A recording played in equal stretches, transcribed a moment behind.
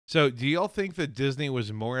So, do y'all think that Disney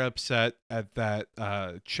was more upset at that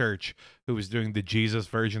church who was doing the Jesus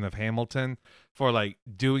version of Hamilton for like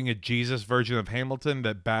doing a Jesus version of Hamilton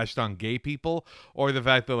that bashed on gay people, or the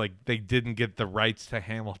fact that like they didn't get the rights to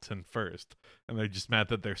Hamilton first and they're just mad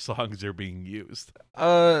that their songs are being used?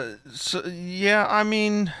 So yeah, I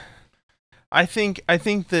mean, I think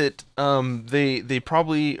that they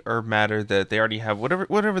probably are madder that they already have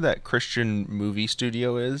whatever that Christian movie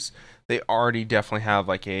studio is. They already definitely have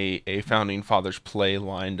like a founding fathers play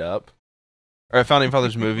lined up, or a founding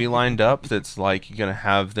fathers movie lined up that's like gonna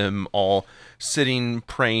have them all sitting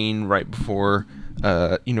praying right before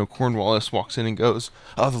Cornwallis walks in and goes,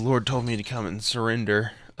 "Oh, the Lord told me to come and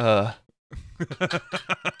surrender." And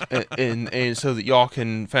so that y'all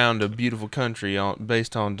can found a beautiful country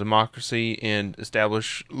based on democracy and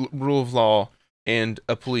establish rule of law and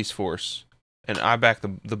a police force. And I back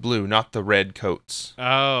the blue, not the red coats.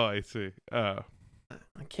 Oh, I see. I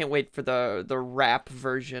can't wait for the rap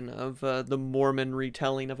version of the Mormon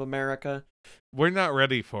retelling of America. We're not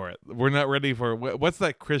ready for it. We're not ready for what's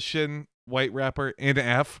that Christian white rapper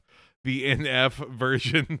NF? The NF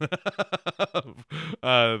version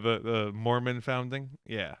of the Mormon founding.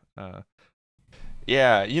 Yeah.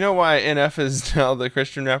 Yeah, you know why NF is now the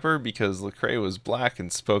Christian rapper? Because Lecrae was black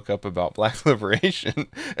and spoke up about black liberation,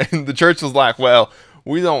 and the church was like, "Well,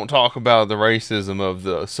 we don't talk about the racism of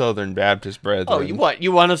the Southern Baptist brethren." Oh,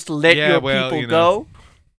 you want us to let Yeah, your well, people you know. go?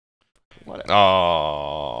 What?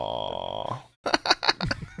 Aww.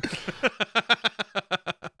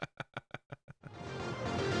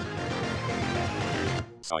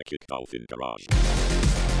 Psychic Dolphin Garage.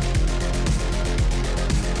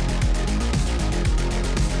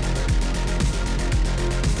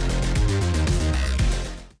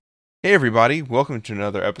 Hey everybody, welcome to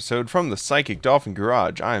another episode from the Psychic Dolphin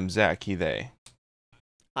Garage. I am Zach, he, they.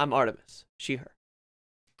 I'm Artemis. She, her.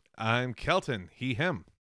 I'm Kelton, he, him.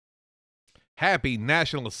 Happy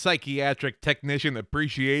National Psychiatric Technician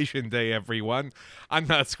Appreciation Day, everyone. I'm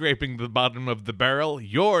not scraping the bottom of the barrel.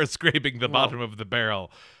 You're scraping the bottom of the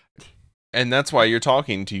barrel. And that's why you're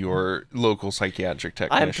talking to your local psychiatric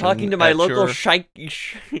technician. I'm talking to my at local your-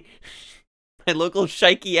 my local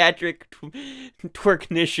psychiatric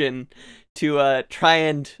twerknician to try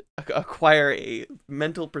and acquire a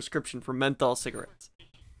mental prescription for menthol cigarettes.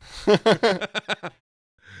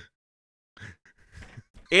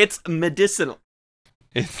 It's medicinal.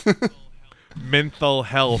 It's Mental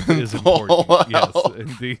health is Mental important. health. Yes,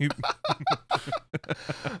 indeed.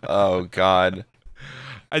 Oh, God.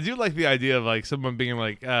 I do like the idea of like someone being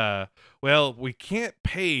like, well, we can't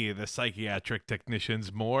pay the psychiatric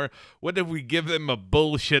technicians more. What if we give them a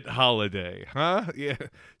bullshit holiday? Huh? Yeah.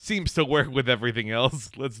 Seems to work with everything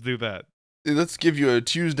else. Let's do that. Let's give you a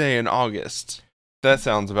Tuesday in August. That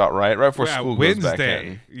sounds about right. Right before school goes back Wednesday.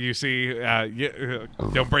 in. You see,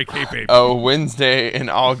 don't break kayfabe. Oh, Wednesday in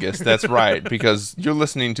August. That's right, because you're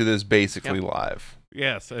listening to this basically live.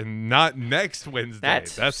 Yes, and not next Wednesday.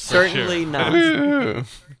 That's for certainly sure. not. Woo.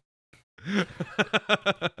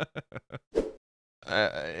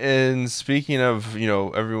 And speaking of,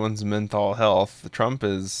 everyone's mental health, Trump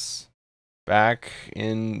is back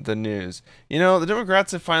in the news. The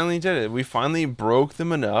Democrats have finally did it. We finally broke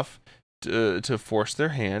them enough to force their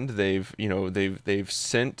hand. They've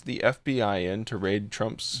sent the FBI in to raid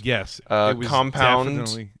Trump's Yes, it was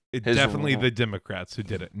compound. definitely the Democrats who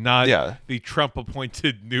did it, not Yeah. the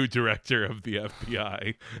Trump-appointed new director of the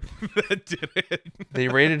FBI that did it. They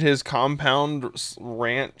raided his compound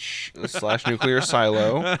ranch / nuclear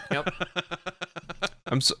silo. Yep.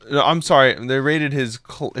 I'm sorry. They raided his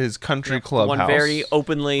country clubhouse. One very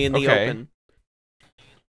openly in the open.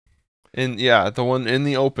 And yeah, the one in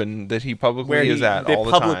the open that he publicly Where is at all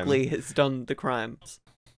the time. publicly has done the crimes.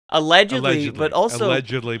 Allegedly, but also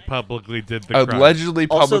allegedly publicly did the crime. Allegedly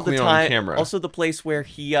also publicly the on time, camera. also the place where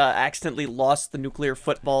he accidentally lost the nuclear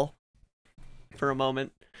football for a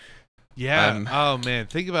moment. Yeah. Oh man,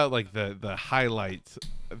 think about like the highlights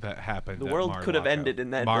that happened. The at world could have Mar-a-Lago. ended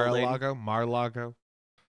in that building.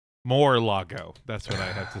 Mar-a-Lago. That's what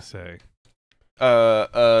I have to say.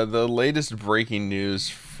 The latest breaking news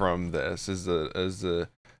from this is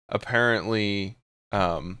apparently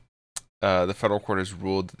the federal court has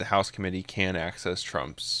ruled that the House committee can access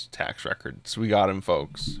Trump's tax records. We got him,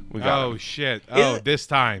 folks. We got him. Shit. Isn't- This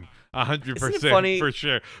time. Isn't it 100% funny? for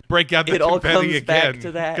sure. Break out the It all confetti comes again. back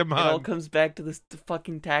to that. Come It all on. comes back to the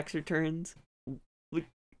fucking tax returns.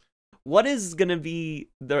 What is gonna be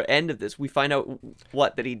the end of this? We find out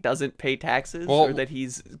that he doesn't pay taxes, Well- or that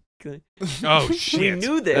he's. Oh We shit.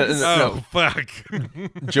 knew this. Oh fuck.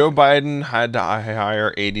 Joe Biden had to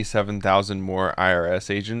hire 87,000 more IRS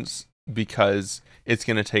agents because it's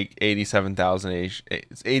going to take 87,000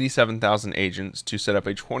 agents to set up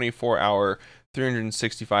a 24-hour,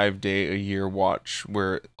 365-day-a-year watch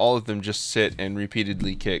where all of them just sit and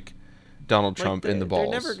repeatedly kick Donald Trump in the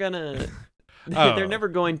balls. They're never gonna. Oh. They're never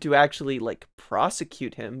going to actually like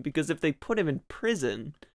prosecute him, because if they put him in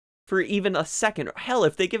prison for even a second, or hell,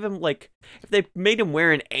 if they give him if they made him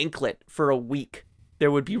wear an anklet for a week,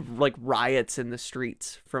 there would be like riots in the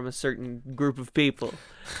streets from a certain group of people.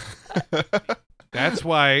 That's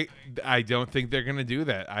why I don't think they're gonna do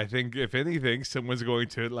that. I think if anything, someone's going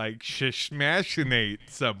to like machinate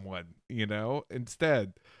someone,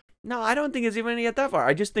 instead. No, I don't think it's even gonna get that far.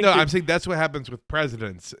 I just think No, I'm saying that's what happens with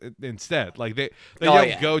presidents instead. Like they Oh, don't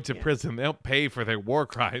yeah, go to yeah. prison. They don't pay for their war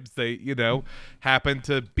crimes. They, happen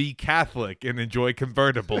to be Catholic and enjoy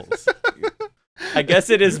convertibles. I guess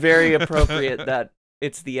it is very appropriate that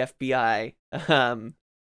it's the FBI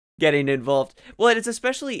getting involved. Well, it's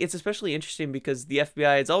especially interesting because the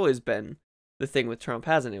FBI has always been the thing with Trump,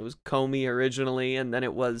 hasn't it? It was Comey originally, and then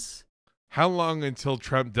it was. How long until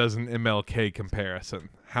Trump does an MLK comparison?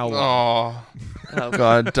 How long? Oh,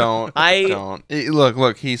 God, don't. I- don't.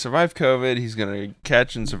 Look, he survived COVID. He's going to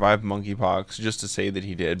catch and survive monkeypox just to say that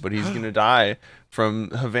he did, but he's going to die from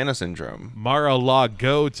Havana syndrome. Mar-a-Lago,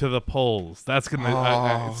 go to the polls. That's gonna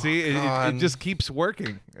Oh, see. It God. just keeps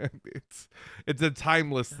working. It's a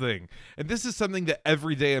timeless thing, and this is something that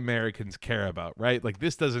everyday Americans care about, right? Like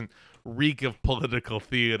this doesn't reek of political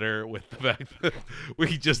theater with the fact that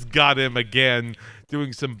we just got him again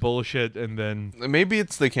doing some bullshit, and then Maybe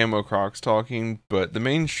it's the camo Crocs talking, but the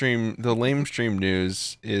lamestream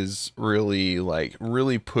news is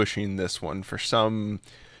really pushing this one for some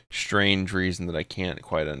strange reason that I can't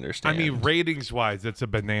quite understand. I mean, ratings-wise, it's a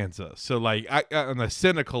bonanza. So, like, on a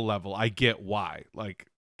cynical level, I get why. Like,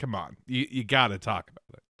 come on, you got to talk about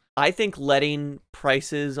it. I think letting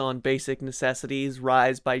prices on basic necessities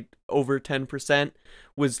rise by over 10%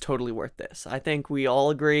 was totally worth this. I think we all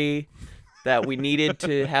agree that we needed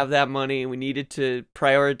to have that money. We needed to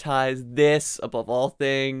prioritize this above all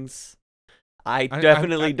things. I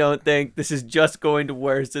definitely don't think this is just going to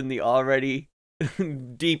worsen the already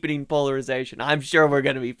deepening polarization. I'm sure we're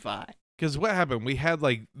going to be fine. Because what happened? We had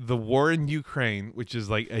like the war in Ukraine, which is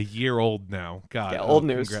like a year old now. God, Yeah, old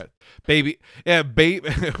news. Baby. Yeah,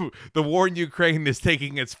 the war in Ukraine is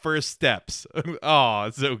taking its first steps. Oh,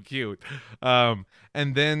 it's so cute.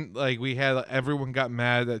 And then like we had everyone got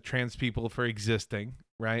mad at trans people for existing,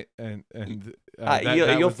 right? And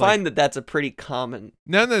You'll find that that's a pretty common.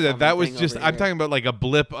 No, that was thing just. over I'm here. talking about like a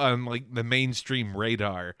blip on like the mainstream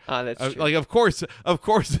radar. That's true. Like of course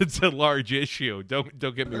it's a large issue. Don't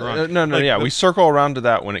get me wrong. no, Like, yeah, the- we circle around to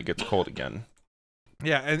that when it gets cold again.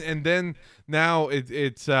 Yeah, and then now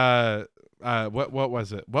it's what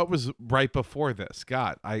was it? What was right before this?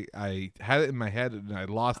 God, I had it in my head and I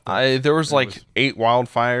lost it. There was It like was- 8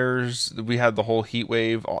 wildfires. We had the whole heat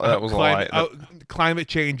wave. That was Climate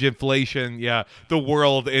change, inflation, yeah, the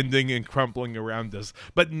world ending and crumbling around us.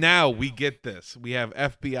 But now we get this. We have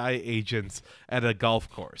FBI agents at a golf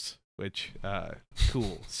course, which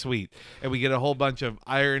cool, sweet, and we get a whole bunch of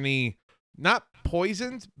irony. Not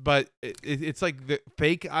poisoned, but it's like the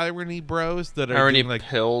fake irony bros that are irony doing, like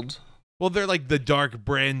pilled. well, they're like the Dark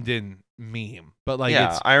Brandon meme, but like Yeah,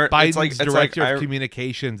 it's it's Biden's like director of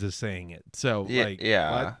communications is saying it. So Yeah, like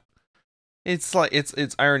yeah. what? It's like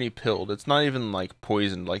it's irony pilled. It's not even like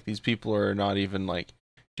poisoned. Like these people are not even like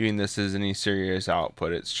doing this as any serious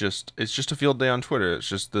output. It's just a field day on Twitter. It's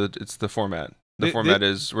just the format. The format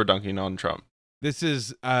is we're dunking on Trump. This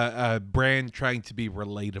is a brand trying to be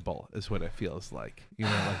relatable, is what it feels like. You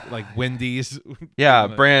know, like Wendy's. Yeah,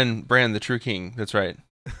 Like- Bran, the true king. That's right.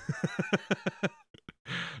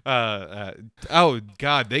 Oh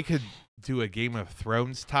God, they could do a Game of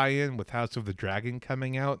Thrones tie-in with House of the Dragon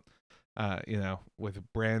coming out. With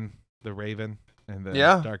Bran the Raven and the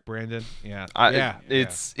Yeah. Dark Brandon. Yeah,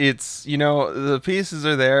 It's the pieces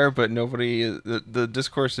are there, but nobody. The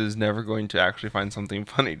discourse is never going to actually find something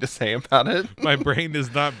funny to say about it. My brain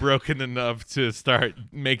is not broken enough to start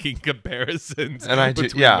making comparisons And I do-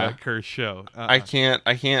 between yeah. that cursed show. I can't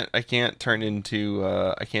turn into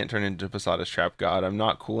Posada's trap god. I'm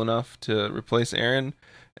not cool enough to replace Aaron,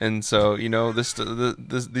 and so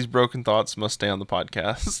these broken thoughts must stay on the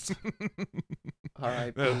podcast. All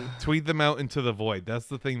right. Tweet them out into the void. That's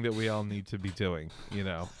the thing that we all need to be doing.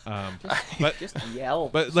 But Just yell.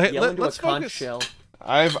 but Yell into let's a conch focus. shell.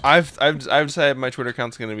 I've decided my Twitter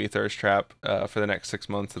account's going to be Thirst Trap for the next 6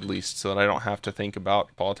 months at least, so that I don't have to think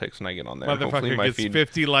about politics when I get on there. Hopefully Motherfucker my gets feed.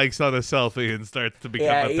 50 likes on a selfie and starts to become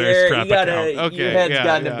Yeah, a thirst trap account. Okay, your head's yeah,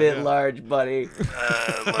 gotten yeah, a bit yeah. large, buddy.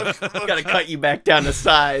 Gotta cut you back down to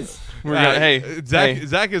size. We're gonna,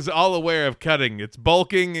 Zach is all aware of cutting. It's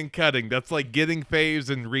bulking and cutting. That's like getting faves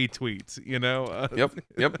and retweets. You know. Yep.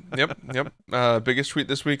 Biggest tweet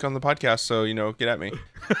this week on the podcast. So get at me.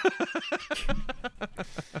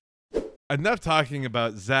 Enough talking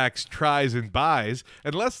about Zach's tries and buys,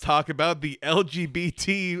 and let's talk about the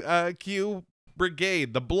LGBTQ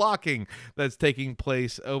brigade, the blocking that's taking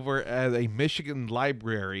place over at a Michigan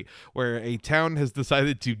library, where a town has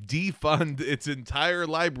decided to defund its entire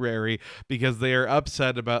library because they are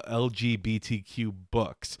upset about LGBTQ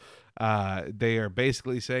books. They are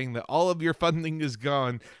basically saying that all of your funding is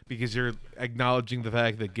gone because you're acknowledging the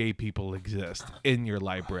fact that gay people exist in your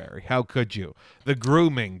library. How could you? The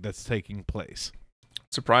grooming that's taking place.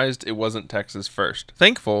 Surprised it wasn't Texas first.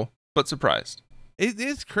 Thankful, but surprised. It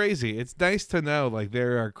is crazy. It's nice to know like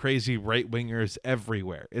there are crazy right-wingers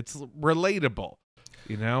everywhere. It's relatable,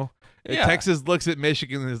 you know? Yeah. Texas looks at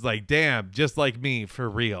Michigan and is like, damn, just like me, for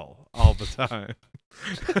real, all the time.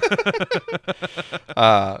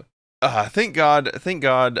 Thank God,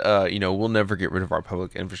 we'll never get rid of our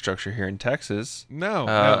public infrastructure here in Texas. No.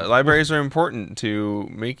 Libraries are important to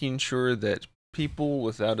making sure that people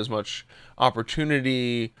without as much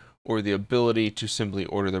opportunity or the ability to simply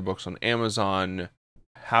order their books on Amazon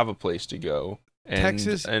have a place to go and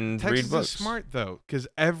Texas read books. Is smart though, because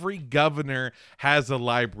every governor has a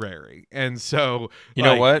library, and so you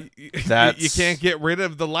know what? You can't get rid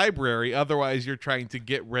of the library, otherwise you're trying to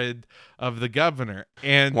get rid of the governor.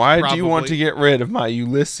 And why do you want to get rid of my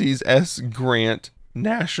Ulysses S. Grant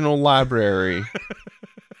National Library?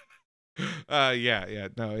 No,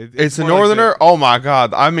 it's a Northerner. Oh my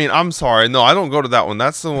God! I mean, I'm sorry. No, I don't go to that one.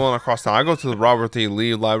 That's the one across town. I go to the Robert E.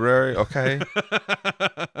 Lee Library. Okay.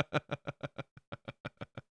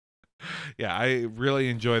 Yeah, I really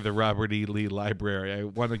enjoy the Robert E. Lee Library. I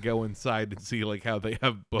want to go inside and see like how they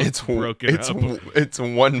have books broken up. It's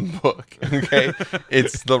one book. Okay,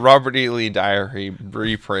 it's the Robert E. Lee Diary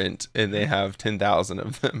reprint, and they have 10,000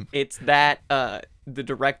 of them. It's that the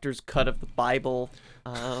director's cut of the Bible.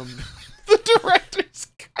 The director's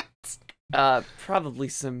cut. Probably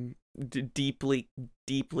some deeply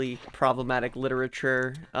problematic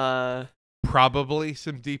literature. Probably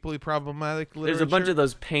some deeply problematic literature. There's a bunch of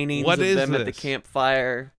those paintings of them at the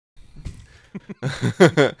campfire.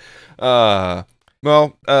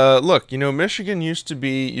 Look, Michigan used to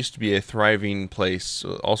be a thriving place,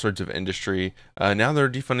 all sorts of industry. Now they're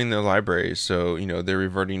defunding their libraries, so they're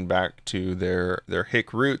reverting back to their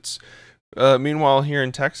hick roots. Meanwhile, here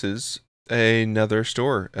in Texas, another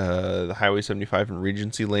store, the Highway 75 and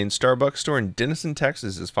Regency Lane Starbucks store in Denison,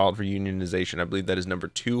 Texas, is filed for unionization. I believe that is number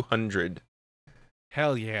 200.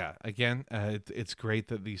 Hell yeah. Again, it's great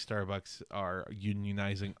that these Starbucks are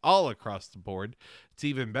unionizing all across the board. It's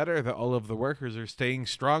even better that all of the workers are staying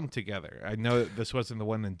strong together. I know that this wasn't the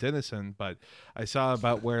one in Denison, but I saw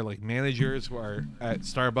about where like managers who are at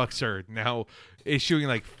Starbucks are now issuing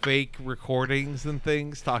like fake recordings and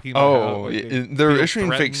things talking about they're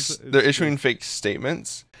issuing fake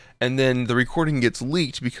statements, and then the recording gets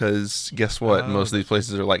leaked because guess what? Most of these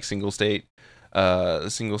places are like single state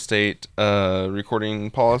recording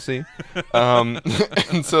policy. And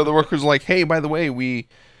so the workers are like, hey, by the way, we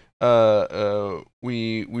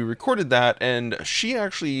recorded that, and she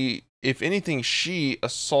actually, if anything, she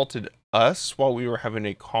assaulted us while we were having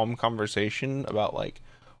a calm conversation about like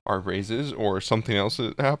our raises or something else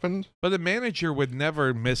that happened. But the manager would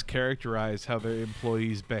never mischaracterize how their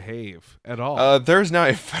employees behave at all. The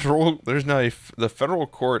federal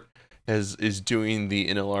court is doing the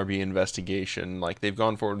NLRB investigation. Like, they've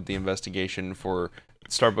gone forward with the investigation for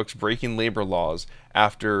Starbucks breaking labor laws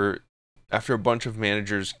after a bunch of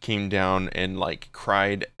managers came down and like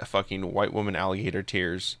cried fucking white woman alligator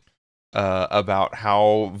tears about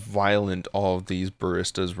how violent all of these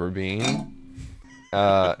baristas were being.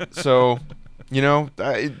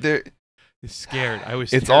 Scared. I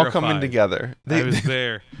was. It's terrified. all coming together. I was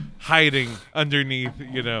there, hiding underneath,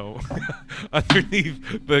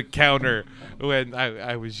 underneath the counter when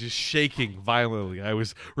I was just shaking violently. I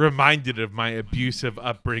was reminded of my abusive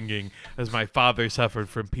upbringing as my father suffered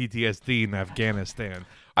from PTSD in Afghanistan.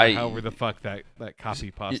 However the fuck that copy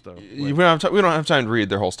pasta. We don't have time to read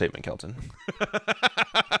their whole statement, Kelton.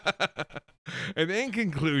 And in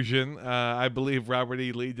conclusion, I believe Robert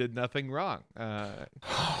E. Lee did nothing wrong. I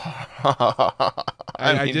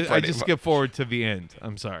just skip forward to the end.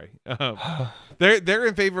 I'm sorry. They're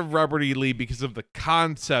in favor of Robert E. Lee because of the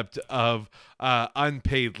concept of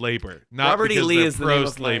unpaid labor. Not Robert E. Lee is the name of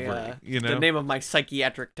slavery. the name of my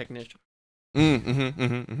psychiatric technician.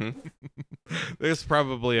 There's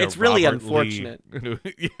probably a It's really Robert Lee. unfortunate.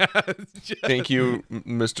 Yeah. it's just- Thank you,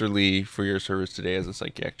 Mr. Lee, for your service today as a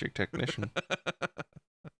psychiatric technician.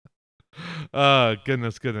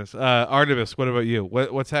 Goodness. Artemis, what about you?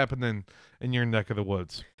 What's happening in your neck of the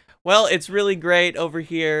woods? Well, it's really great over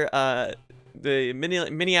here. The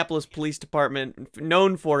Minneapolis Police Department,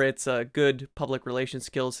 known for its good public relations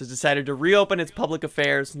skills, has decided to reopen its public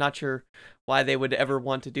affairs. Not sure why they would ever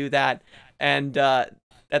want to do that. And at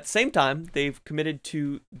the same time, they've committed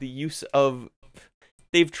to the use of...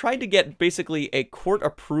 They've tried to get basically a court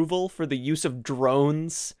approval for the use of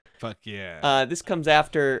drones. Fuck yeah. This comes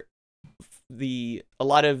after a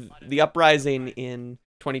lot of the uprising in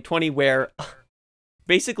 2020 where...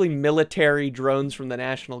 Basically, military drones from the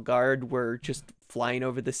National Guard were just flying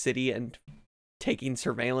over the city and taking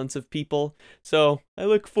surveillance of people. So I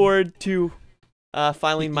look forward to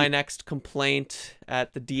filing my next complaint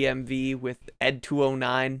at the DMV with Ed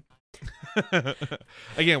 209.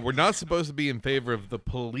 Again, we're not supposed to be in favor of the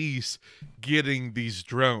police getting these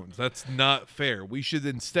drones. That's not fair. We should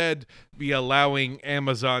instead be allowing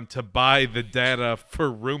Amazon to buy the data for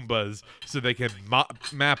Roombas so they can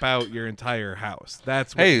map out your entire house.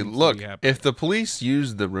 That's what Hey, needs to look, be happening. if the police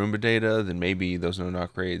used the Roomba data, then maybe those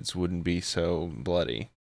no-knock raids wouldn't be so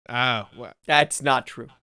bloody. Well, That's not true.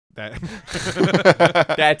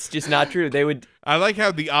 that That's just not true. They would... I like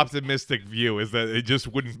how the optimistic view is that it just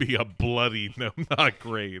wouldn't be a bloody not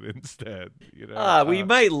great instead. You know, we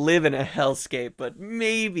might live in a hellscape, but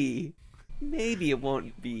maybe it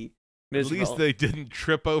won't be at miserable. least they didn't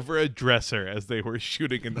trip over a dresser as they were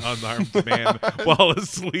shooting an unarmed man while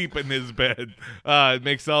asleep in his bed. It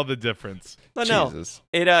makes all the difference. But no, Jesus.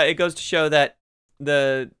 it goes to show that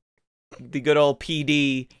the good old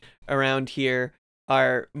PD around here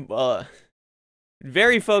are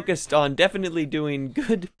very focused on definitely doing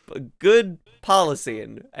good policy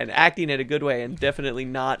and acting in a good way, and definitely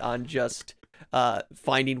not on just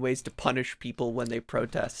finding ways to punish people when they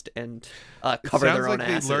protest and cover Sounds their own like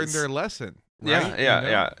asses. they learned their lesson. Yeah, right? yeah, You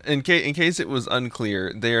know? yeah. In case it was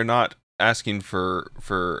unclear, they are not asking for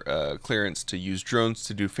clearance to use drones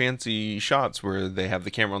to do fancy shots where they have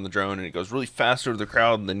the camera on the drone and it goes really fast over the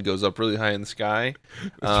crowd and then goes up really high in the sky.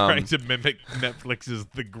 Trying to mimic Netflix's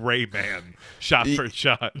The Gray Man, shot for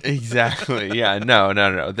shot. Exactly. Yeah.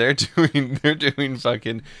 No. They're getting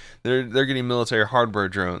military hardware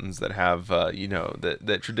drones that have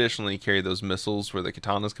that traditionally carry those missiles where the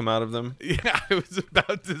katanas come out of them. Yeah, I was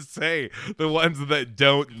about to say the ones that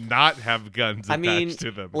don't not have guns I attached mean,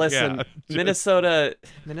 to them. listen, Yeah,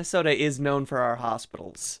 Minnesota is known for our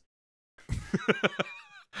hospitals.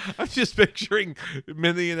 I'm just picturing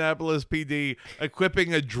Minneapolis PD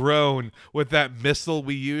equipping a drone with that missile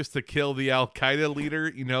we used to kill the Al Qaeda leader.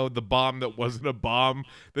 You know, the bomb that wasn't a bomb.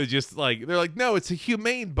 They're like, no, it's a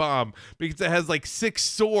humane bomb because it has like 6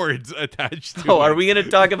 swords attached to it. Oh, are we gonna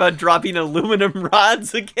talk about dropping aluminum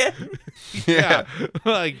rods again? Yeah.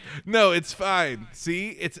 Like, no, it's fine.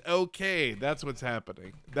 See, it's okay. That's what's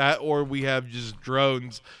happening. That, or we have just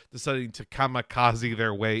drones deciding to kamikaze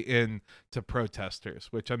their way in to protesters,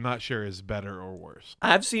 which I'm not sure is better or worse.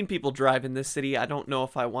 I've seen people drive in this city. I don't know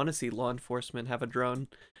if I want to see law enforcement have a drone.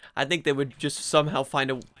 I think they would just somehow find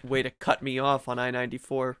a way to cut me off on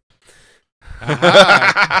I-94.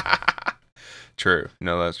 True.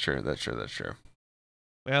 No, that's true.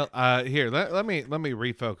 Well, here, let me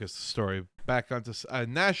refocus the story back onto a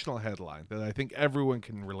national headline that I think everyone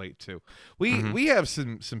can relate to. We have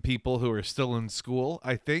some people who are still in school,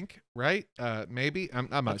 I think, right? Maybe I'm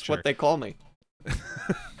not That's sure. what they call me.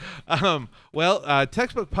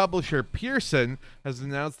 Textbook publisher Pearson has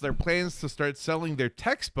announced their plans to start selling their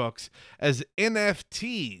textbooks as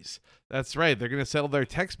NFTs. That's right. They're going to sell their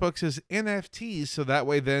textbooks as NFTs so that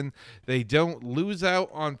way then they don't lose out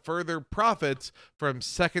on further profits from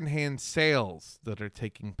secondhand sales that are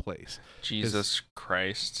taking place. Jesus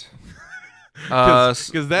Christ.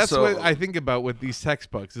 Because that's so- what I think about with these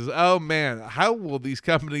textbooks is, oh man, how will these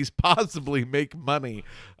companies possibly make money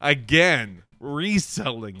again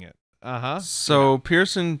reselling it? So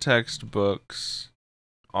Pearson textbooks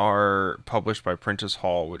are published by Prentice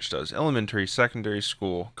Hall, which does elementary, secondary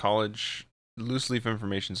school, college, loose leaf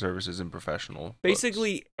information services, and professional books.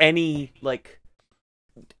 Basically, any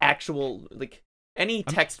any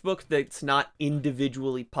textbook that's not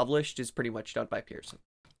individually published is pretty much done by Pearson.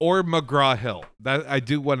 Or McGraw-Hill. That I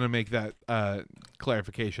do want to make that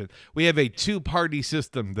clarification. We have a 2-party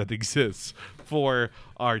system that exists for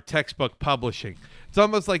our textbook publishing. It's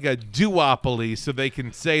almost like a duopoly, so they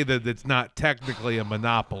can say that it's not technically a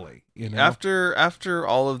monopoly. You know, After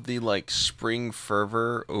all of the like spring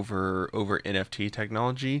fervor over NFT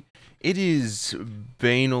technology, it is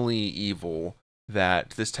banally evil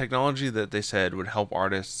that this technology that they said would help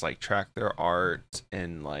artists like track their art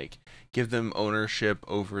and like give them ownership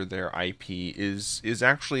over their IP is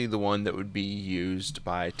actually the one that would be used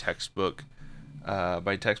by textbook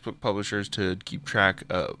publishers to keep track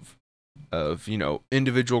of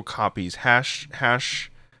individual copies,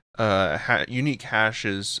 unique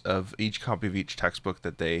hashes of each copy of each textbook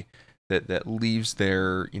that leaves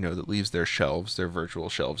their shelves, their virtual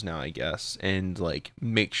shelves now, I guess, and like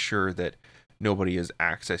make sure that nobody is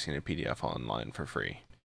accessing a PDF online for free.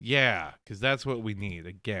 yeah, because that's what we need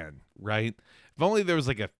again, right? If only there was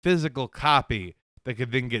like a physical copy that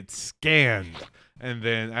could then get scanned and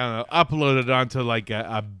then, I don't know, uploaded onto like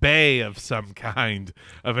a bay of some kind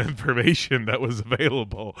of information that was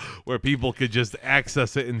available where people could just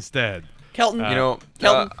access it instead. Kelton,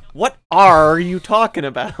 Kelton, what are you talking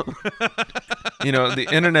about? The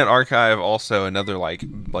Internet Archive, also another like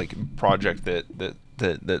project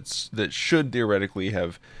that should theoretically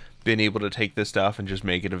have been able to take this stuff and just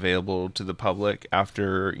make it available to the public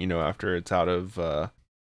after it's out of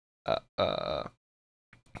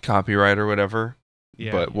copyright or whatever.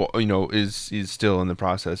 Yeah. But is still in the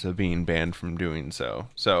process of being banned from doing so.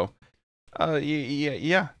 So,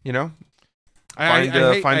 Find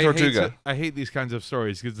Tortuga. I hate these kinds of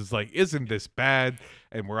stories because it's like, isn't this bad?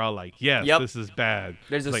 And we're all like, yes, Yep. this is bad.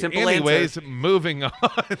 There's It's a like, simple anyways, answer. moving on.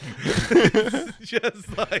 It's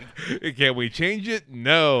just like, can we change it?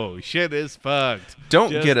 No, shit is fucked.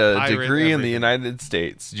 Don't Just get a pirate degree in the everything. United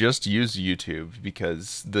States. Just use YouTube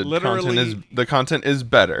because the Literally- content is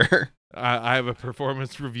better. I have a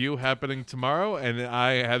performance review happening tomorrow, and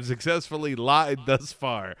I have successfully lied thus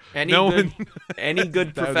far. Any no good, one any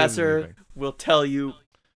good That was professor amazing. will tell you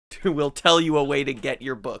a way to get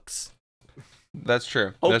your books. That's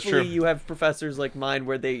true. That's Hopefully, true. you have professors like mine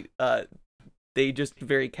where they just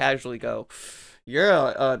very casually go,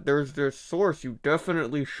 "Yeah, there's this source you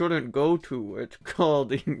definitely shouldn't go to. It's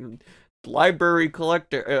called Library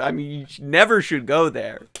Collector." I mean, you never should go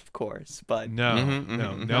there, of course, but No,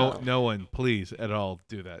 Mhm, no one, please, at all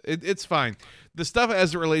do that. It's fine. The stuff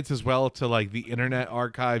as it relates as well to like the Internet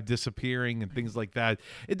Archive disappearing and things like that,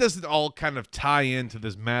 it doesn't all kind of tie into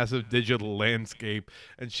this massive digital landscape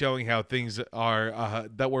and showing how things are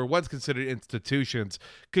that were once considered institutions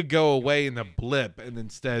could go away in a blip and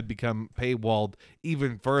instead become paywalled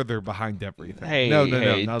even further behind everything. Hey, no, not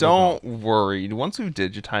at all. don't worry. Once we've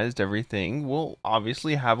digitized everything, we'll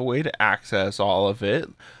obviously have a way to access all of it.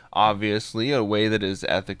 Obviously, a way that is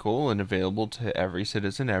ethical and available to every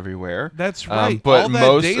citizen everywhere. That's right. But all that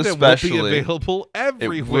most data especially, will be available It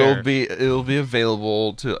everywhere. will be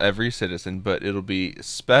available to every citizen, but it'll be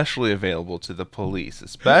especially available to the police,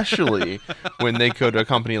 especially when they go to a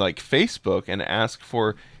company like Facebook and ask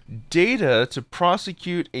for data to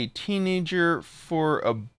prosecute a teenager for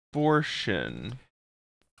abortion.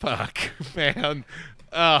 Fuck, man.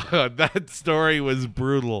 That story was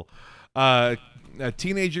brutal. A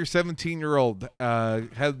teenager, 17-year-old,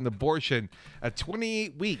 had an abortion at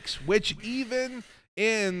 28 weeks, which even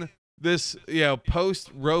in this, post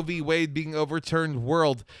Roe v. Wade being overturned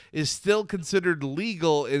world is still considered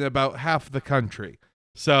legal in about half the country.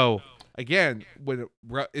 So again,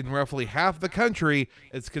 in roughly half the country,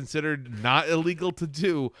 it's considered not illegal to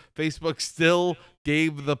do. Facebook still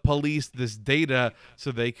gave the police this data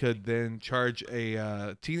so they could then charge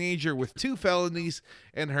a teenager with 2 felonies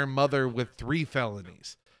and her mother with 3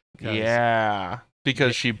 felonies. 'Cause- Yeah,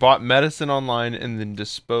 because she bought medicine online and then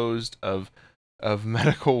disposed of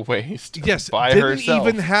medical waste Yes, by didn't herself.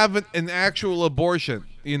 even have an actual abortion,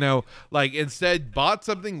 like instead bought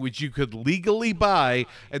something which you could legally buy,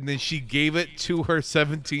 and then she gave it to her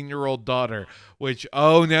 17-year-old daughter, which,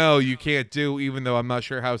 oh no, you can't do, even though I'm not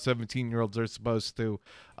sure how 17-year-olds are supposed to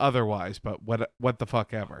otherwise, but what the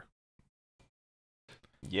fuck ever.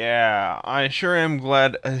 Yeah, I sure am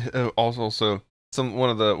glad. Also, one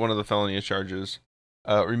of the felony charges,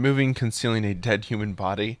 removing, concealing a dead human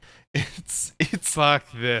body. It's Fuck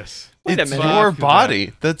this. Wait a it's minute. your Fuck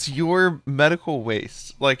body. That's your medical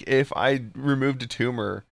waste. Like, if I removed a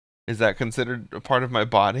tumor, is that considered a part of my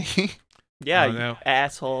body? yeah, Oh, you no.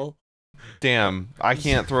 asshole. Damn, I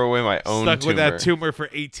can't throw away my own Stuck tumor. with that tumor for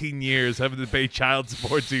 18 years, having to pay child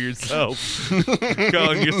support to yourself.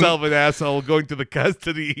 Calling yourself an asshole, going to the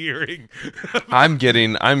custody hearing. I'm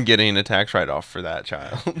getting a tax write-off for that,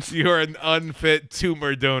 child. You're an unfit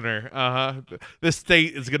tumor donor. The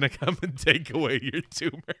state is gonna come and take away your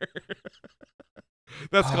tumor.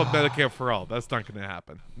 That's called Medicare for all. That's not going to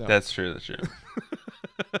happen. No. That's true. That's true.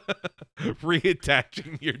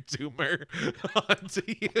 Reattaching your tumor onto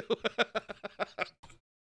you.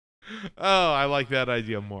 Oh, I like that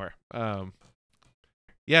idea more.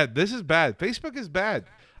 Yeah, this is bad. Facebook is bad.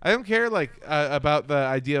 I don't care about the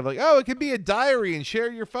idea of it could be a diary and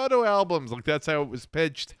share your photo albums. Like that's how it was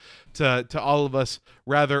pitched to all of us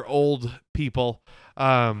rather old people.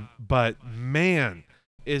 But man,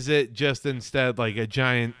 is it just instead like a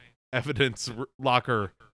giant evidence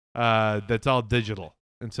locker that's all digital.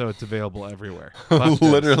 And so it's available everywhere.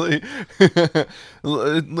 Literally.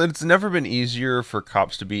 It's never been easier for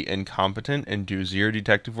cops to be incompetent and do zero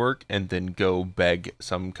detective work and then go beg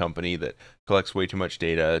some company that collects way too much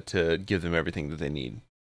data to give them everything that they need.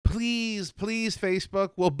 Please,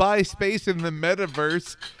 Facebook, we'll buy space in the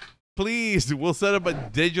metaverse. Please, we'll set up a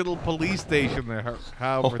digital police station there,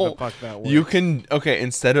 however the fuck that works. You can,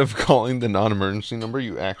 instead of calling the non-emergency number,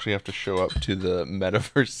 you actually have to show up to the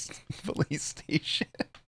metaverse police station.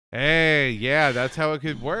 Hey, yeah, that's how it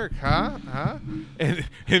could work, huh? In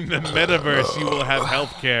the metaverse, you will have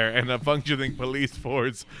healthcare and a functioning police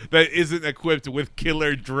force that isn't equipped with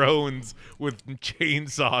killer drones with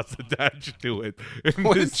chainsaws attached to it.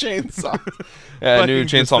 With chainsaw. Yeah, new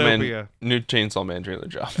Chainsaw Man trailer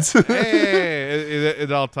drops. Hey,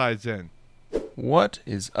 it all ties in. What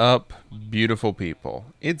is up, beautiful people?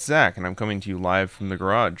 It's Zach, and I'm coming to you live from the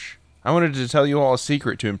garage. I wanted to tell you all a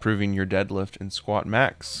secret to improving your deadlift and squat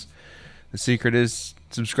max. The secret is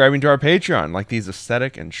subscribing to our Patreon, like these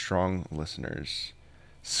aesthetic and strong listeners.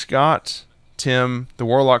 Scott, Tim, the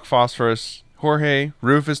Warlock Phosphorus, Jorge,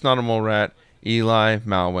 Rufus Not a Mole Rat, Eli,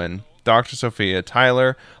 Malwin, Dr. Sophia,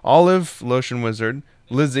 Tyler, Olive, Lotion Wizard,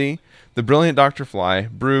 Lizzie, the Brilliant Dr. Fly,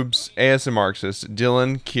 Broobs, ASM Marxist,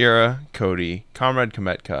 Dylan, Kira, Cody, Comrade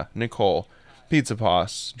Kometka, Nicole, Pizza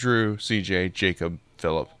Poss, Drew, CJ, Jacob,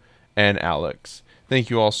 Philip, and Alex. Thank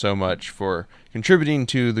you all so much for contributing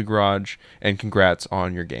to the garage, and congrats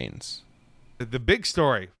on your gains. The big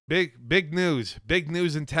story, big news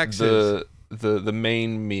in Texas. The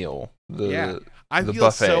main meal. I the feel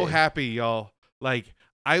buffet. so happy, y'all. Like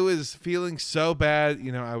I was feeling so bad,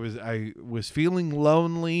 I was feeling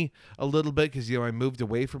lonely a little bit because I moved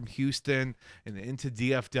away from Houston and into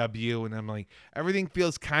DFW, and I'm like everything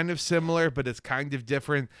feels kind of similar, but it's kind of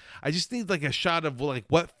different. I just need like a shot of like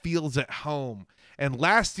what feels at home. And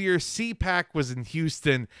last year, CPAC was in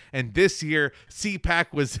Houston, and this year,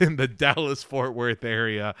 CPAC was in the Dallas-Fort Worth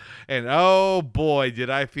area. And oh boy, did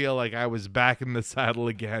I feel like I was back in the saddle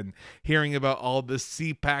again, hearing about all this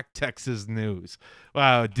CPAC Texas news.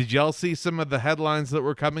 Wow, did y'all see some of the headlines that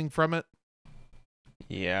were coming from it?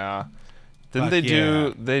 Yeah. One one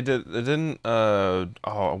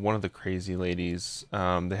of the crazy ladies, they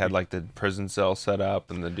had like the prison cell set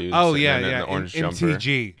up and the dude Oh, sitting yeah, in the orange jumper.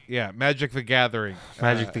 MTG. Yeah, Magic the Gathering.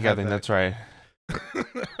 Magic the Gathering, that's right.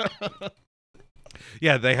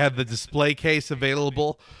 Yeah, they had the display case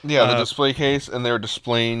available. Yeah, the display case, and they were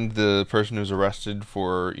displaying the person who's arrested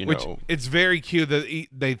for, Which it's very cute that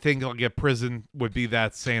they think like a prison would be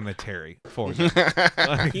that sanitary for them.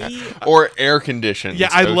 or air conditioned. Yeah,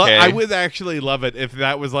 I would actually love it if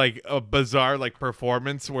that was like a bizarre like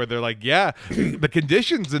performance where they're like, yeah, the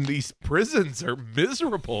conditions in these prisons are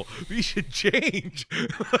miserable. We should change.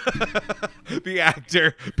 The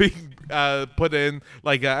actor being put in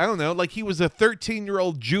like I don't know, like he was a 13-year-old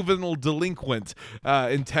juvenile delinquent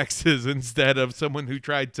in Texas instead of someone who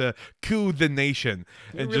tried to coup the nation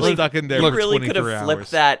and just stuck in there for 23 hours. You really could have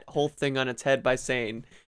flipped that whole thing on its head by saying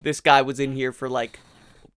this guy was in here for like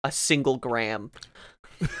a single gram.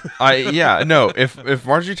 If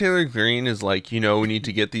Marjorie Taylor Greene is like, we need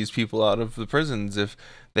to get these people out of the prisons if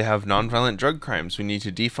they have nonviolent drug crimes, we need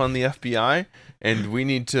to defund the FBI, and we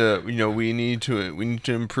need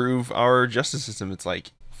to improve our justice system. It's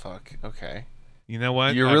like, fuck, okay. You know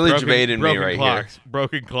what? You're really debating me right here.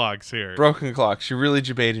 Broken clocks here. Broken clocks. You're really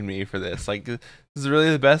debating me for this. Like, this is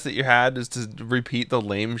really the best that you had is to repeat the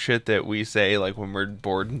lame shit that we say like when we're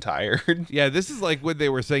bored and tired. Yeah, this is like when they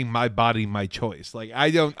were saying "my body, my choice." Like, I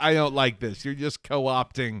don't like this. You're just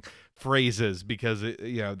co-opting phrases because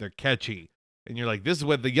they're catchy. And you're like, this is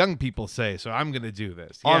what the young people say, so I'm going to do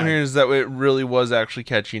this. All I'm hearing is that it really was actually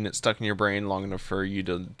catchy and it stuck in your brain long enough for you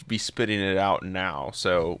to be spitting it out now.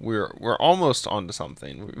 So we're almost onto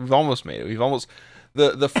something. We've almost made it.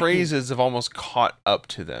 The phrases have almost caught up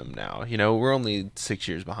to them now. We're only 6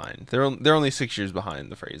 years behind. They're only 6 years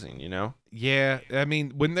behind the phrasing, Yeah, I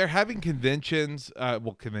mean, when they're having conventions,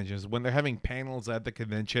 when they're having panels at the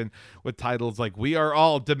convention with titles like "We are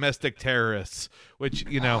all domestic terrorists," which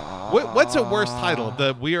what's a worse title,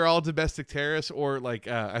 the "We are all domestic terrorists," or like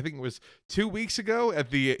I think it was 2 weeks ago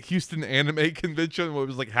at the Houston Anime Convention, where it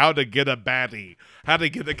was like "How to get a baddie," how to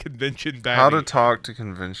get a convention baddie, How to talk to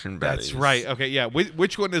convention baddies. That's right. Okay, yeah.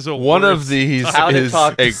 Which one is a One worse of these How to is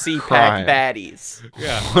talk to a CPAC crime. baddies.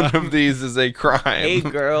 Yeah. One of these is a crime. Hey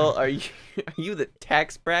girl, are you the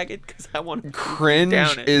tax bracket? Because I want to Cringe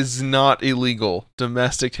down it. is not illegal.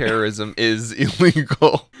 Domestic terrorism is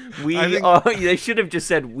illegal. They should have just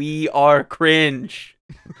said we are cringe.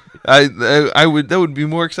 I would that would be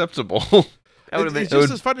more acceptable. That would have been. It's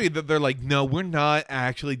just as funny that they're like, no, we're not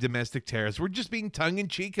actually domestic terrorists. We're just being tongue in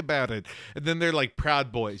cheek about it. And then they're like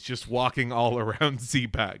Proud Boys just walking all around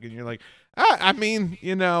CPAC. And you're like, I mean,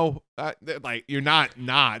 like you're not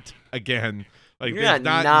again. Like You're there's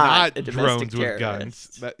not a drones domestic with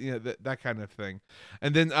guns. terrorist. That kind of thing.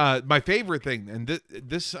 And then my favorite thing, and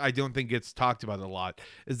this I don't think gets talked about a lot,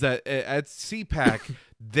 is that at CPAC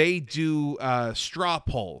they do straw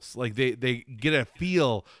polls. Like they get a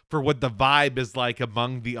feel for what the vibe is like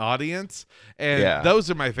among the audience, and those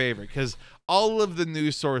are my favorite because all of the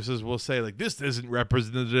news sources will say like this isn't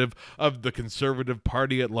representative of the conservative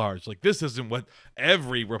party at large. Like this isn't what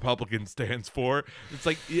every Republican stands for. It's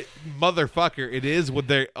like motherfucker, it is what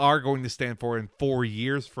they are going to stand for in 4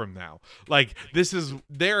 years from now. Like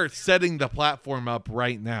they're setting the platform up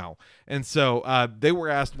right now. And so they were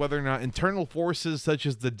asked whether or not internal forces such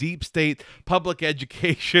as the deep state, public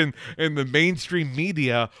education, and the mainstream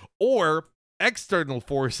media, or external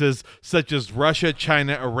forces such as Russia,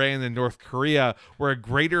 China, Iran, and North Korea were a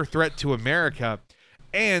greater threat to America.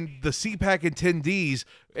 And the CPAC attendees,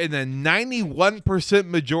 in a 91%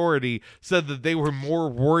 majority, said that they were more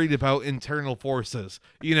worried about internal forces.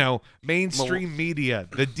 Mainstream media,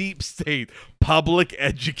 the deep state, public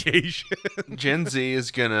education. Gen Z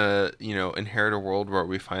is gonna, inherit a world where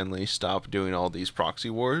we finally stop doing all these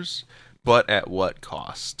proxy wars, but at what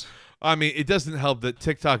cost? I mean, it doesn't help that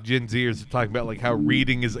TikTok Gen Zers are talking about like how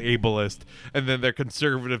reading is ableist, and then their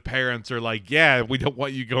conservative parents are like, "Yeah, we don't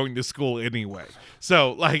want you going to school anyway."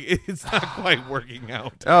 So, like, it's not quite working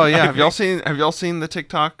out. Oh yeah, have y'all seen the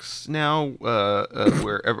TikToks now?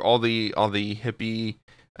 Where all the hippie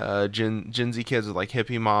Gen Z kids with like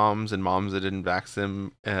hippie moms and moms that didn't vax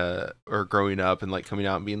them or growing up and like coming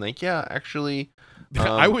out and being like, "Yeah, actually,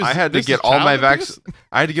 I had to get all my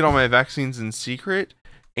vaccines in secret."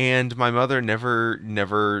 And my mother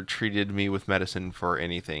never treated me with medicine for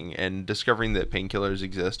anything. And discovering that painkillers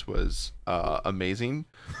exist was amazing.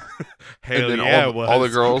 Hell and then yeah, all the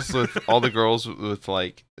girls with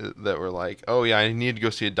like that were like, oh yeah, I need to go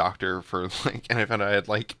see a doctor for like, and I found out I had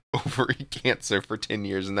like ovary cancer for 10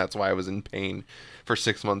 years, and that's why I was in pain for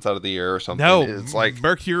 6 months out of the year or something. No, it's like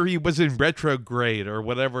Mercury was in retrograde or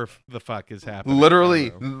whatever the fuck is happening.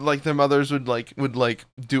 Literally, like their mothers would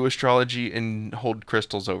do astrology and hold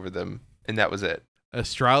crystals over them, and that was it.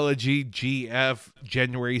 Astrology, GF,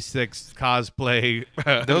 January 6th cosplay.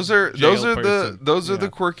 Those are the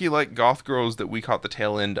quirky like goth girls that we caught the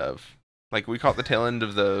tail end of. Like we caught the tail end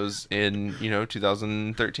of those in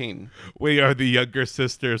 2013. We are the younger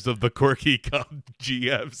sisters of the quirky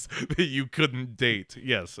GFs that you couldn't date.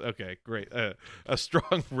 Yes, okay, great. A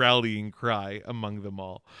strong rallying cry among them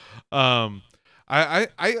all. I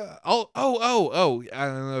don't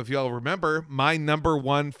know if y'all remember my number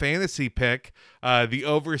one fantasy pick, the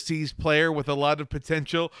overseas player with a lot of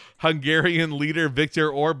potential, Hungarian leader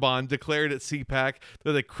Viktor Orban, declared at CPAC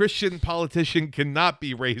that a Christian politician cannot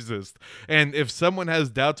be racist. And if someone has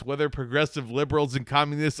doubts whether progressive liberals and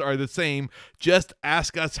communists are the same, just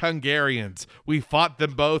ask us Hungarians. We fought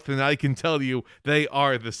them both, and I can tell you they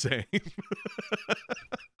are the same.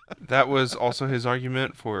 That was also his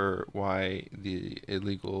argument for why the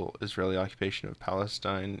illegal Israeli occupation of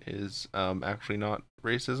Palestine is actually not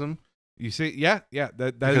racism. You see, yeah,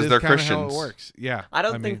 that Because is they're kind of how it Christians. works. Yeah, I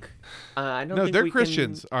don't think they're we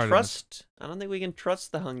Christians, can Artemis. I don't think we can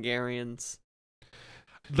trust the Hungarians.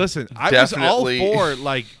 Listen, I was all Definitely. for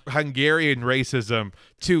like Hungarian racism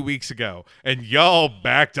 2 weeks ago, and y'all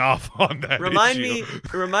backed off on that. Remind issue.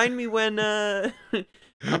 me when I'm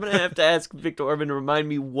gonna have to ask Viktor Orban to remind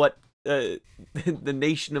me what the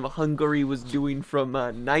nation of Hungary was doing from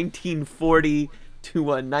 1940 to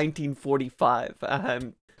 1945.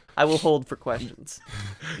 I will hold for questions.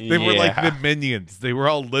 They were like the minions. They were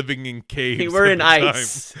all living in caves. They were at in the time.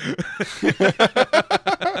 ice.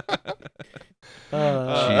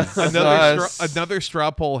 Another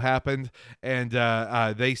straw poll happened, and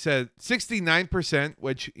they said 69%,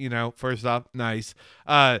 which, first off, nice.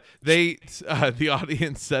 The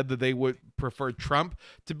audience said that they would prefer Trump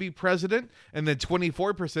to be president, and then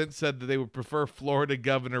 24% said that they would prefer Florida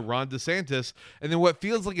Governor Ron DeSantis. And then what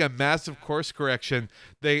feels like a massive course correction,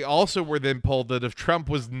 they also were then polled that if Trump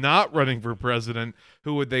was not running for president,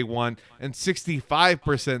 who would they want? And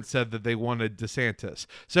 65% said that they wanted DeSantis.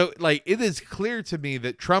 So, it is clear to me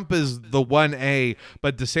that Trump is the 1A,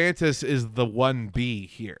 but DeSantis is the 1B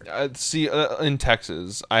here. In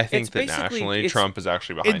Texas, I think that nationally Trump is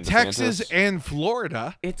actually behind in DeSantis. Texas and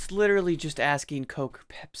Florida. It's literally just asking Coke or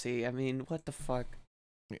Pepsi. I mean, what the fuck?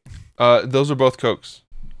 Those are both Cokes.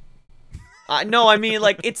 No, I mean,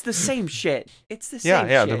 it's the same shit. It's the same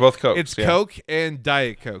shit. Yeah, they're both Cokes. It's Coke and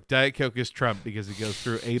Diet Coke. Diet Coke is Trump because he goes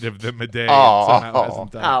through 8 of them a day. Oh. And somehow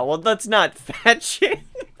hasn't done it. Well, that's not fat shit.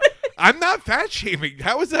 I'm not fat shaming.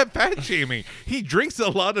 How is that fat shaming? He drinks a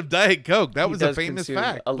lot of Diet Coke. That was a famous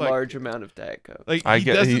fact. A large amount of Diet Coke. He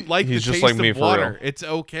doesn't like the he's just taste like me of for water. real. It's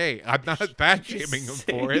okay. I'm not fat shaming him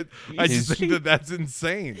for it. I just think that that's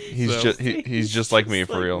insane. He's just like me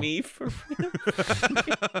for real. Me for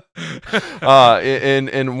real.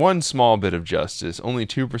 In one small bit of justice, only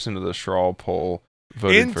 2% of the straw poll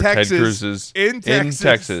voted for Ted Cruz's in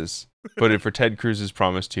Texas. Voted for Ted Cruz's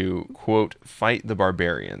promise to, quote, fight the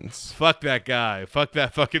barbarians. Fuck that guy. Fuck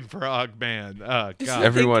that fucking frog, man. God.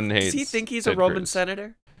 Everyone hates. Does he think he's Ted a Roman Cruz.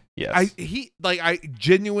 senator? Yes. I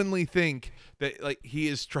genuinely think that he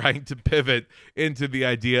is trying to pivot into the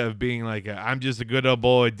idea of being I'm just a good old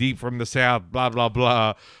boy deep from the South, blah blah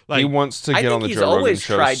blah. He wants to get on the Joe Rogan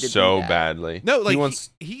show so badly. No,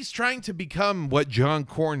 he's trying to become what John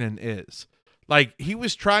Cornyn is. He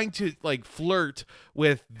was trying to flirt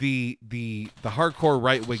with the hardcore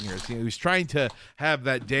right wingers. He was trying to have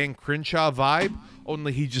that Dan Crenshaw vibe.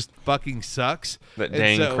 Only he just fucking sucks. That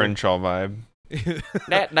Dan Crenshaw vibe.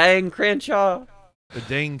 That dang Crenshaw. The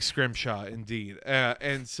dang Scrimshaw, indeed.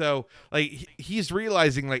 And so he's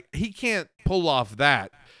realizing he can't pull off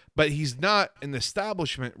that, but he's not an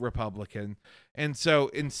establishment Republican. And so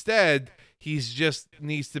instead, he's just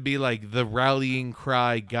needs to be the rallying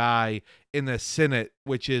cry guy in the Senate,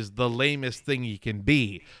 which is the lamest thing he can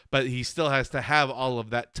be. But he still has to have all of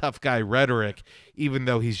that tough guy rhetoric, even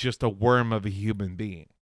though he's just a worm of a human being.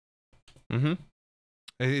 Mm-hmm.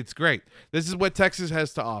 It's great. This is what Texas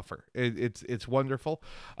has to offer. It's wonderful.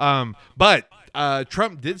 But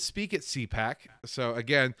Trump did speak at CPAC. So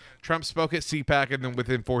again, Trump spoke at CPAC, and then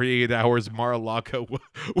within 48 hours, Mar-a-Lago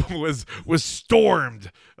was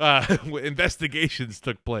stormed. Investigations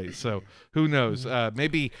took place. So who knows?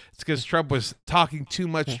 Maybe it's because Trump was talking too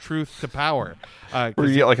much truth to power. Or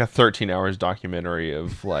you get a 13 hours documentary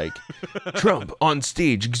of Trump on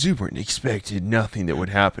stage exuberant, expected nothing that would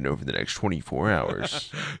happen over the next 24 hours.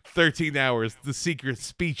 13 hours, the secret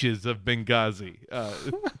speeches of Benghazi.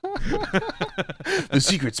 The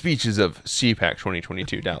secret speeches of CPAC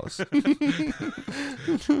 2022 Dallas.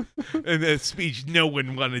 And a speech no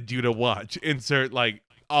one wanted you to watch. Insert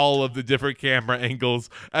all of the different camera angles,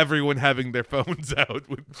 everyone having their phones out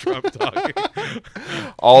with Trump talking.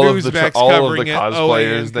 all of the covering it,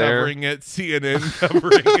 cosplayers OAN there. covering it, CNN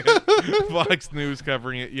covering it, Fox News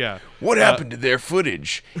covering it. Yeah. What happened to their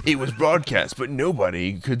footage? It was broadcast, but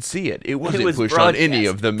nobody could see it. It wasn't pushed on any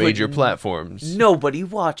of the major platforms. Nobody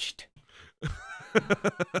watched.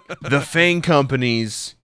 The FANG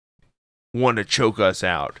companies want to choke us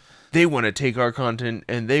out. They want to take our content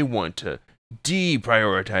and they want to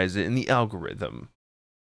deprioritize it in the algorithm.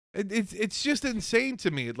 It's just insane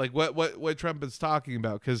to me, what Trump is talking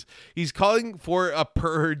about, because he's calling for a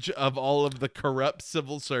purge of all of the corrupt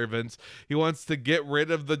civil servants. He wants to get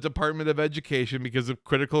rid of the Department of Education because of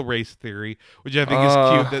critical race theory, which I think is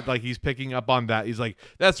cute that he's picking up on that. He's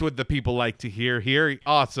that's what the people like to hear.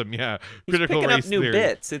 Awesome, yeah. He's critical picking race up new theory.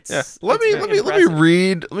 bits. It's Let me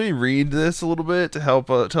impressive. read this a little bit to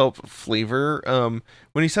help flavor.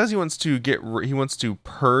 When he says he wants to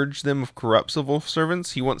purge them of corrupt civil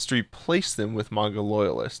servants, he wants to replace them with MAGA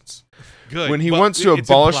loyalists. Good. When he wants to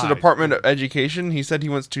abolish the Department of Education, he said he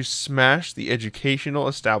wants to smash the educational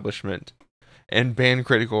establishment and ban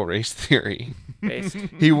critical race theory.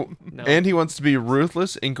 And he wants to be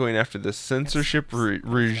ruthless in going after the censorship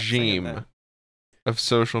regime of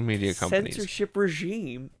social media companies. Censorship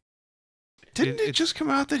regime. Didn't it just come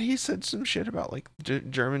out that he said some shit about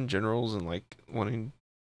German generals and wanting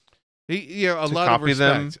a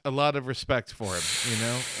lot of respect for him,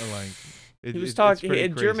 He was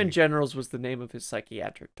talking. German generals was the name of his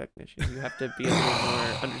psychiatric technician. You have to be a little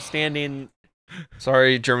more understanding.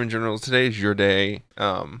 Sorry, German generals. Today is your day.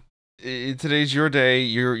 today's your day.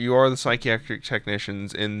 You are the psychiatric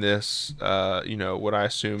technicians in this. What I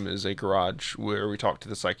assume is a garage where we talk to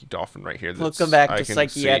the psychic dolphin right here. Welcome back I to can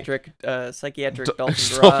psychiatric dolphin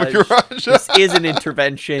Dolphin garage. Garage. This is an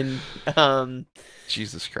intervention.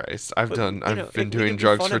 Jesus Christ! But, I've been we doing can be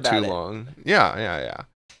drugs fun for too about it. long. Yeah.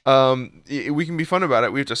 We can be fun about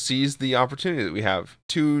it. We have to seize the opportunity that we have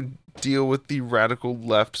to deal with the radical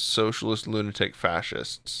left socialist lunatic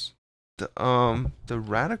fascists. The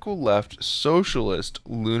radical left socialist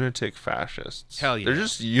lunatic fascists. Hell yeah. They're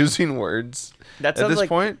just using words. That At sounds this like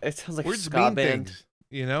point, it sounds like a Words ska mean band. things,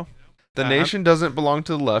 you know. the I'm- nation doesn't belong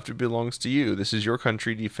to the left. It belongs to you. This is your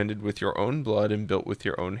country, defended with your own blood and built with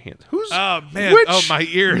your own hands. Who's Oh man! Which Oh my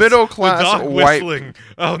ears! middle The class dog white- whistling.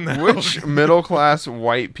 Oh no! which middle class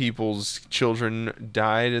white people's children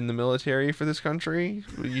died in the military for this country?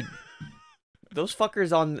 Those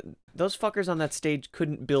fuckers on that stage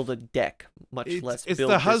couldn't build a deck, much less It's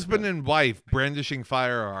build the this husband one. and wife brandishing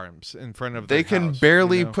firearms in front of. They their can house,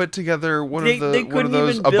 barely you know? put together one They of those couldn't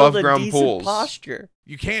even above build a ground decent pools. posture.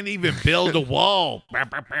 You can't even build a wall.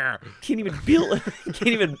 Can't even build. Can't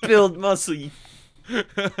even build muscle.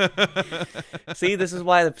 See, this is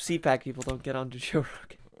why the CPAC people don't get onto Joe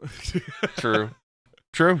Rogan.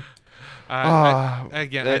 True. I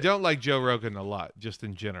that- don't like Joe Rogan a lot, just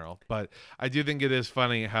in general, but I do think it is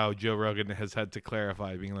funny how Joe Rogan has had to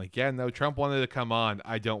clarify, being like, "Yeah, no, Trump wanted to come on.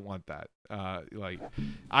 I don't want that.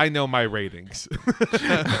 I know my ratings."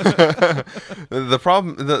 The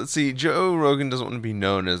problem, see, Joe Rogan doesn't want to be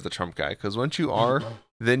known as the Trump guy, because once you are,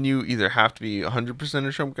 then you either have to be 100%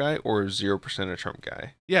 a Trump guy or 0% a Trump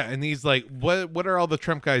guy. Yeah, and he's like, "What are all the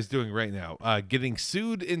Trump guys doing right now? Getting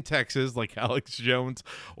sued in Texas like Alex Jones,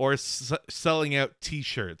 or selling out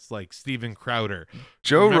T-shirts like Steven Crowder."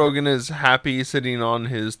 Joe Remember- Rogan is happy sitting on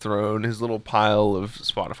his throne, his little pile of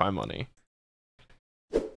Spotify money.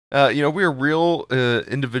 We are real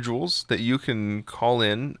individuals that you can call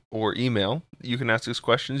in or email. You can ask us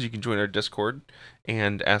questions. You can join our Discord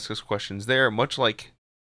and ask us questions there, much like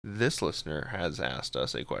this listener has asked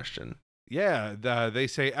us a question. Yeah, they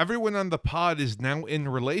say everyone on the pod is now in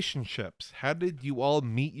relationships. How did you all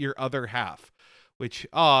meet your other half? Which,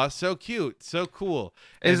 so cute, so cool.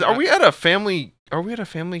 And, Are we at a family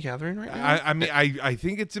gathering right now? I mean, I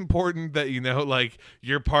think it's important that, like,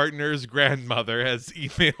 your partner's grandmother has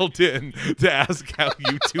emailed in to ask how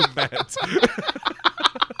you two met.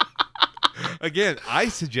 Again, I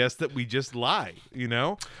suggest that we just lie,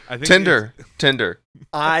 I think Tinder.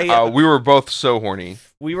 We were both so horny.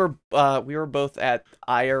 We were both at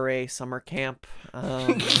IRA summer camp.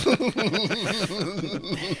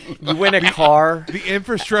 You win a car. The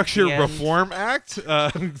Infrastructure At the end. Reform Act,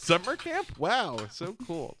 summer camp. Wow, so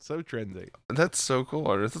cool, so trendy. That's so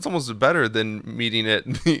cool. That's almost better than meeting at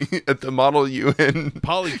the Model UN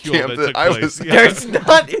Polycule camp that that took I place. was. Yeah. There's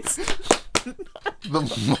not. It's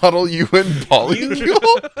The Model UN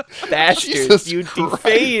Polycule. bastards. Jesus You Christ.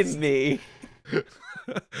 defamed me.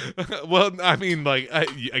 Well, I mean, like,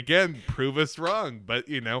 again, prove us wrong. But,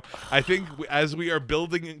 I think as we are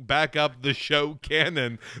building back up the show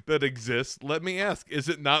canon that exists, let me ask, is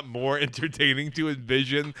it not more entertaining to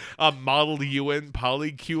envision a Model UN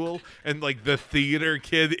Polycule and, like, the theater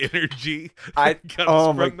kid energy that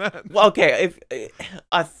comes from that? Well, okay, if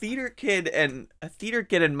a theater kid and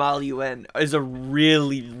Model UN is a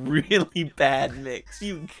really, really bad mix.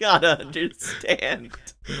 You gotta understand.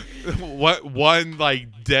 What one, like,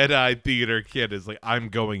 dead-eyed theater kid is like, I'm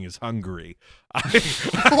going as Hungary.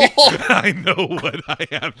 I know what I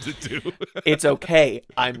have to do. It's okay.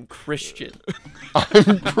 I'm Christian.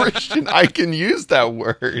 I'm Christian. I can use that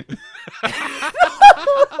word.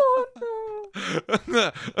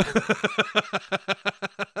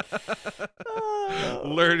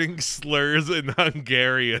 Learning slurs in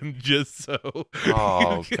Hungarian just so.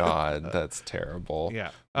 Oh God, that's terrible.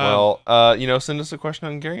 Yeah. Well, send us a question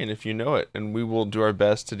on Hungarian if you know it, and we will do our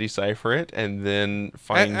best to decipher it, and then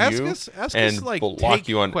find ask you us and like block take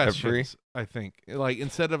you on questions, every. I think, like,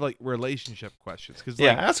 instead of like relationship questions, because Yeah,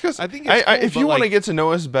 like, ask us. I think it's cool, if but, you want to like- get to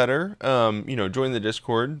know us better, join the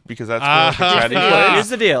Discord because that's where we can chat Ah. anyway. Here's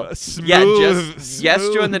the deal. Smooth, Yes,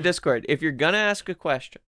 join the smooth. Discord. If you're gonna ask a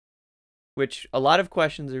question, which a lot of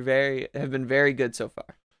questions have been very good so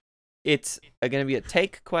far. It's gonna be a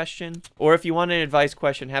take question, or if you want an advice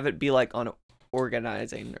question, have it be like on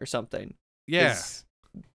organizing or something. Yeah. 'Cause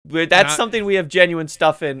that's Not- something we have genuine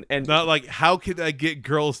stuff in, and Not like, how could I get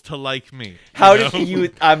girls to like me? how know? did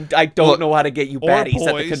you? I don't Look, know how to get you or baddies at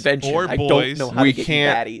the boys, convention. or I boys. don't know how We to get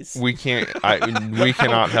can't- you baddies. We can't. We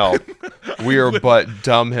cannot help. We are but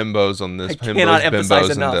dumb himbos on this. I cannot Himbos, emphasize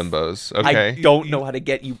bimbos, enough. and dimbos. I Okay. don't know how to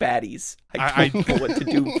get you baddies. I I- don't know what to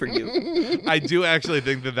do for you. I do actually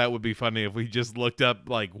think that would be funny if we just looked up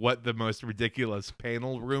like what the most ridiculous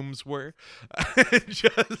panel rooms were, and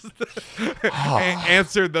just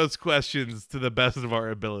answered those questions to the best of our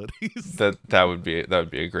abilities. That would be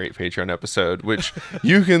a great Patreon episode, which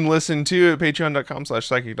you can listen to at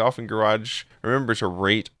patreon.com/psychicdolphingarage. Remember to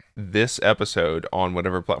rate this episode on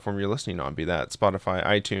whatever platform you're listening on, be that Spotify,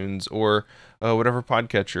 iTunes, or whatever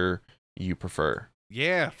podcatcher you prefer.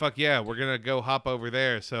 Yeah, fuck yeah, we're gonna go hop over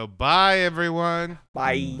there. So bye everyone.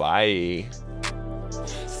 Bye. Bye.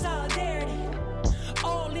 Solidarity,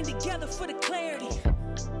 all in together for the clan.